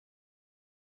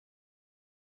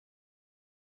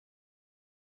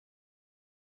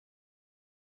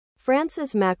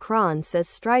France's Macron says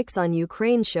strikes on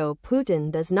Ukraine show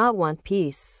Putin does not want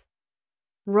peace.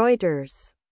 Reuters.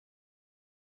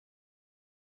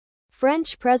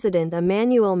 French President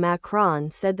Emmanuel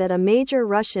Macron said that a major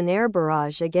Russian air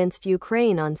barrage against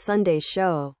Ukraine on Sunday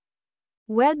showed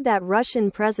that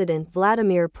Russian President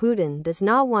Vladimir Putin does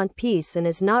not want peace and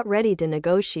is not ready to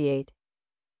negotiate.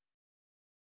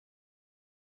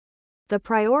 The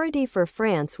priority for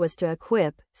France was to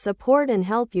equip, support and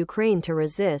help Ukraine to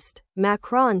resist,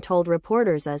 Macron told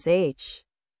reporters as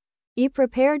he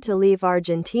prepared to leave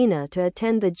Argentina to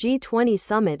attend the G20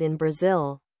 summit in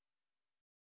Brazil.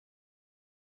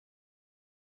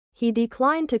 He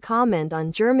declined to comment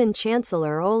on German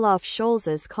Chancellor Olaf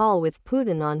Scholz's call with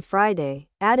Putin on Friday,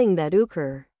 adding that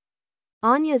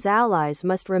Ukraine's allies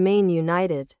must remain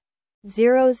united.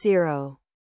 00.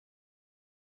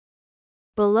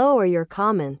 Below are your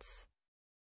comments.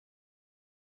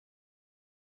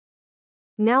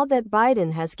 Now that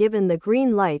Biden has given the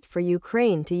green light for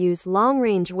Ukraine to use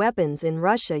long-range weapons in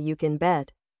Russia, you can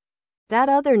bet that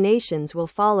other nations will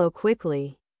follow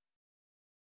quickly.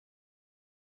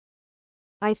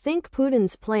 I think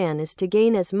Putin's plan is to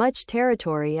gain as much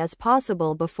territory as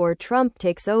possible before Trump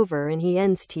takes over and he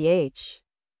ends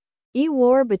the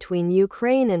war between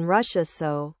Ukraine and Russia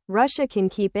so Russia can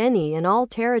keep any and all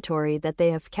territory that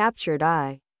they have captured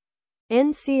including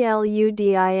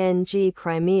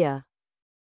Crimea.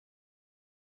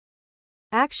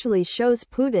 Actually shows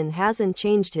Putin hasn't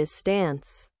changed his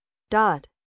stance.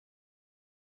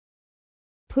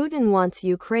 Putin wants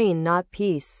Ukraine, not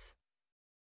peace.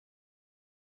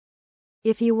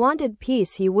 If he wanted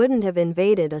peace, he wouldn't have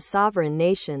invaded a sovereign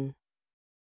nation.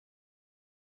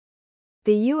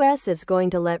 The US is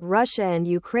going to let Russia and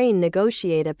Ukraine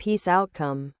negotiate a peace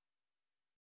outcome.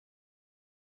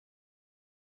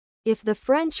 If the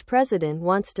French president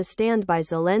wants to stand by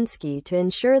Zelensky to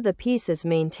ensure the peace is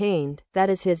maintained,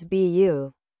 that is his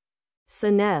business.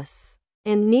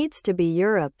 And needs to be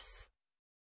Europe's.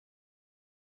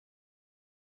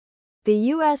 The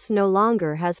US no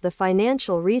longer has the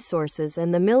financial resources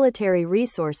and the military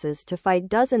resources to fight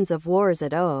dozens of wars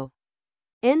at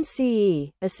once,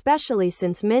 especially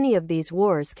since many of these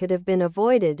wars could have been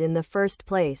avoided in the first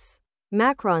place.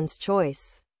 Macron's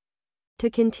choice to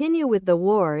continue with the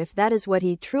war if that is what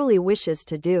he truly wishes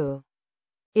to do.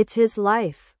 It's his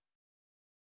life.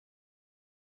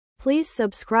 Please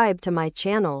subscribe to my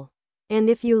channel. And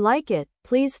if you like it,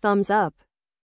 please thumbs up.